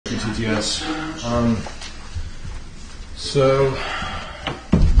TTS. So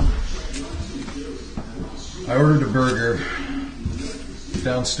I ordered a burger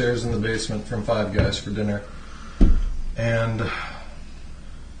downstairs in the basement from Five Guys for dinner, and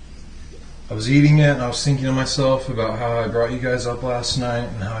I was eating it and I was thinking to myself about how I brought you guys up last night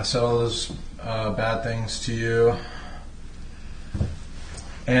and how I said all those bad things to you.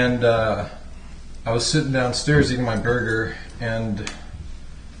 And I was sitting downstairs eating my burger, and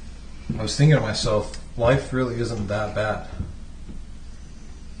I was thinking to myself, life really isn't that bad.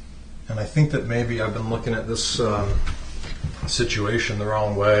 And I think that maybe I've been looking at this situation the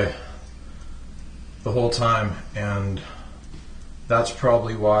wrong way the whole time, and that's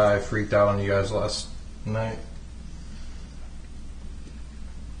probably why I freaked out on you guys last night.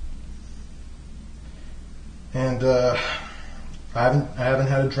 And I haven't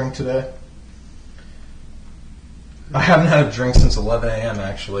had a drink today. I haven't had a drink since 11 a.m.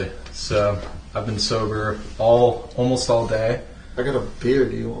 actually. So I've been sober almost all day. I got a beer.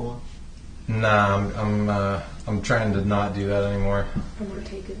 Do you want one? Nah, I'm trying to not do that anymore. I'm gonna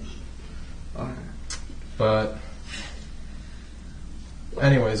take it. Alright. But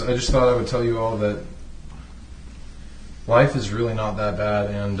anyways, I just thought I would tell you all that life is really not that bad,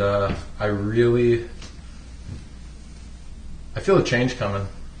 and I feel a change coming.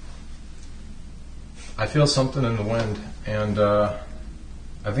 I feel something in the wind, and I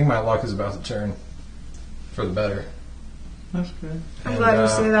think my luck is about to turn for the better. That's good. I'm glad you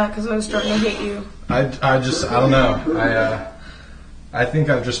say that because I was starting to hate you. I don't know. I think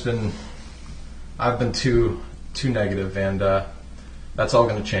I've been too negative, and that's all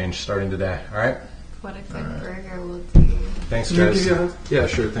going to change starting today. All right. What a good burger will do. Thanks, guys. Yeah,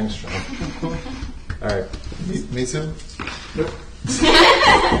 sure. Thanks, John. All right. Me too? Yep.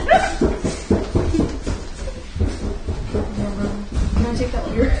 Can I take that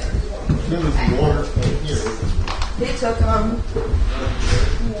beer? There's more here. They took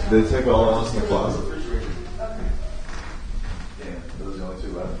They take all else in the closet. Those are the only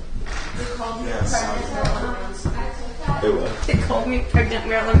two left. They called me pregnant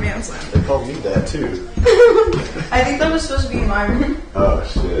Marilyn Manson. They called me that too. I think that was supposed to be in my room. Oh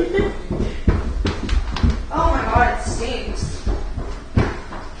shit. Oh my god, it stinks.